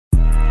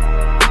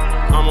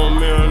I'm a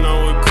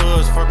millionaire with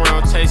cuz, fuck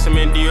around, taste him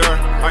in Dior.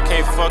 I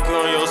can't fuck you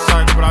on your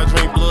site, but I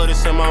drink blood,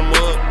 it's in my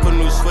mud. Put a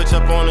new switch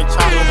up on the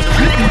top.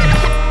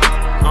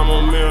 I'm a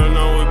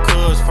millionaire with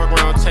cuz, fuck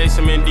around, taste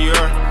him in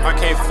Dior. I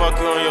can't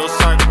fuck you on your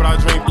site, but I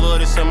drink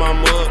blood, it's in my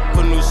mud.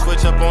 Put a new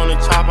switch up on the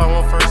top, I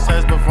want first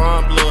test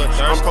Bavon blood.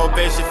 I'm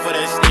probation for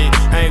that stick,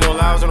 I ain't gon'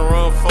 lie, I was in the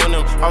room for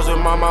them. I was with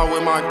mama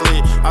with my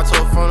glick. I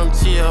told them,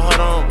 chill,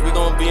 hold on, we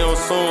gon' be on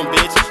soon,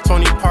 bitch.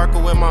 Tony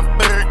Parker with my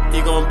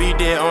he gon' be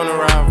dead on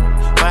arrival.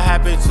 What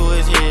happened to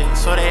his head?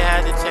 So they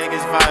had to check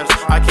his vitals.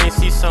 I can't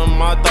see some of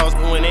my thoughts,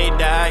 but when they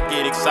die, I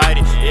get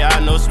excited. Yeah, I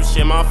know some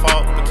shit my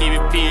fault, but keep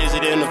it P, is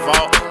it in the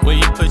vault? When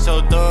you put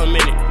your thumb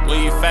in it,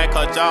 when you fat,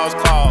 cut jaws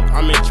clogged.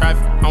 I'm in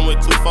traffic, I'm with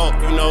two folk,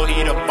 you know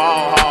he the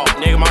ball hog.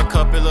 Nigga, my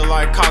cup, it look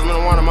like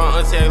Cosmo, one of my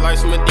auntie like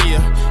some Medea.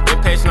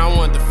 Impatient, I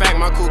want the fact,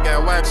 my coupe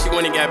got whacked, she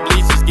went and got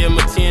bleaches. Give him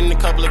a 10 and a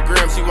couple of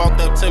grams, she walked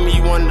up to me,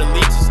 he wanted the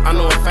leeches. I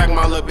know in fact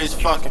my little bitch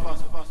fucking.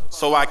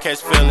 So I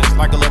catch feelings,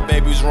 like a little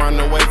baby who's running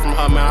away from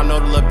her, man. I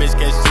know the little bitch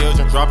catch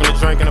children. Dropping a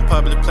drink in a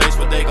public place,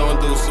 what they gon'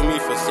 do? Sue me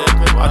for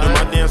sipping. I do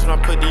my dance when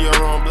I put the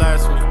euro on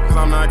blasphemy, cause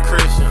I'm not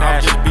Christian. I'm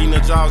just beating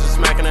the jaws and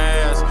smacking the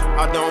ass.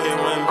 I don't hit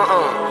women.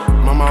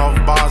 Mama off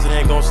bars, it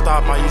ain't gon'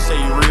 stop. My, you say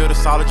you real, the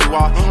solid you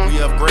are.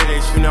 We upgrade, they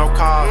shooting out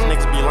cars.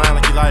 Niggas be lying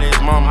like he lied to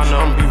his mama.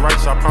 I'ma be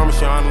righteous, I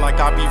promise you, I'm like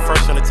I be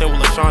first on the 10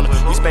 with LaShonda.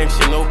 We spank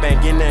shit, no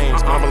bank, get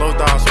names. I'm a low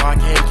dog, so I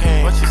can't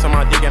cane. But she saw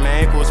my dick and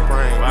my ankle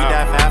sprained. We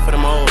died for half of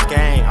them old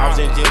gang. I was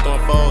in jail doing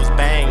foes,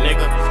 bang,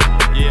 nigga.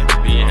 Yeah,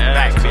 being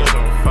back, bitch,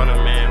 on front of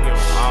man. We on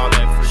all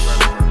that free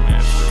brother,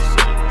 man.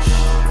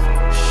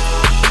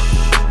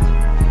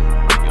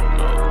 You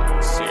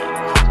know, see him.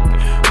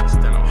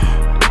 Stand on.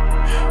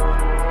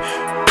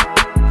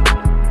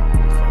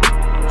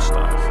 No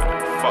stop, fam.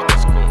 Fuck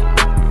is cool.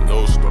 No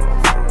stop.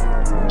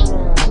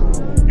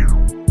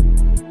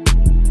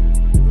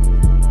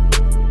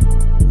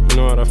 You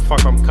know how the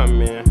fuck I'm coming,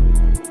 man.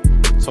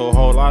 Told a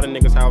whole lot of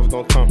niggas how I was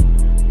gonna come.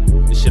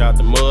 This shit out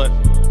the mud.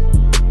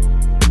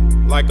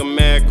 Like a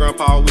mad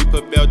grandpa, we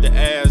put belt to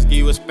ass, give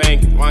you a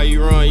spanking. Why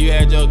you run? You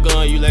had your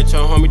gun, you let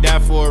your homie die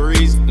for a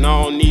reason. No,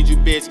 I don't need you,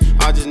 bitch.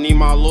 I just need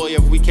my lawyer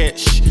if we can't.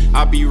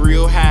 I be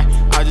real high.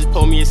 I just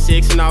pulled me a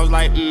 6 and I was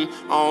like, I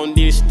don't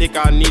need a stick,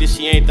 I need it.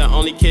 She ain't the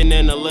only kid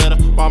in the litter.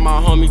 While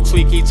my homie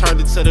tweak, he turned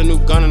it to the new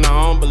gun and I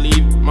don't believe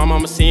it. My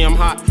mama say I'm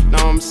hot,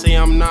 now I'm say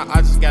I'm not.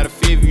 I just got a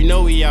fever, you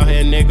know we out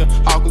here, nigga.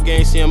 Hawkin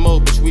gang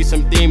CMO, bitch, we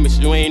some demons.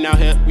 You ain't out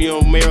here, we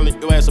on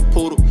Maryland, your ass a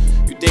poodle.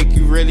 You think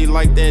you really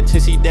like that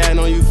Tissy dad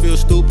on you feel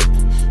stupid?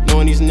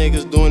 Knowing these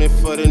niggas doing it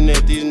for the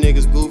net, these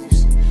niggas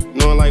goofies.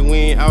 Knowing like we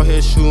ain't out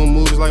here shooting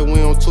movies like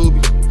we on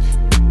Tubi.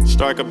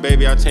 Striker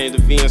baby, I changed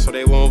the VN so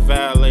they won't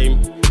violate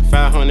me.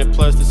 500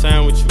 plus the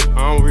sign with you,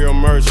 I don't real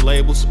merch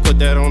labels. Put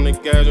that on the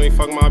guys, you ain't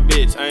fuck my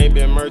bitch, I ain't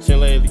been merching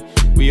lately.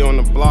 We on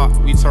the block,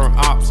 we turn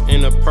ops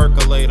into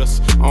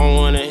percolators. I don't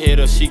wanna hit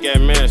her, she got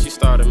mad, she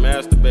started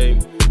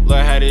masturbating.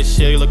 Look how this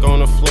shit look on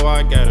the floor,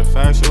 I got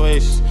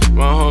infatuations.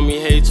 My homie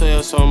hate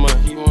 12 so much,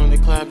 he wanted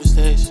to clap the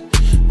station.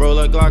 Bro,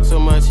 like Glock so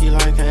much, he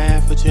like a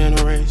half a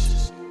generation.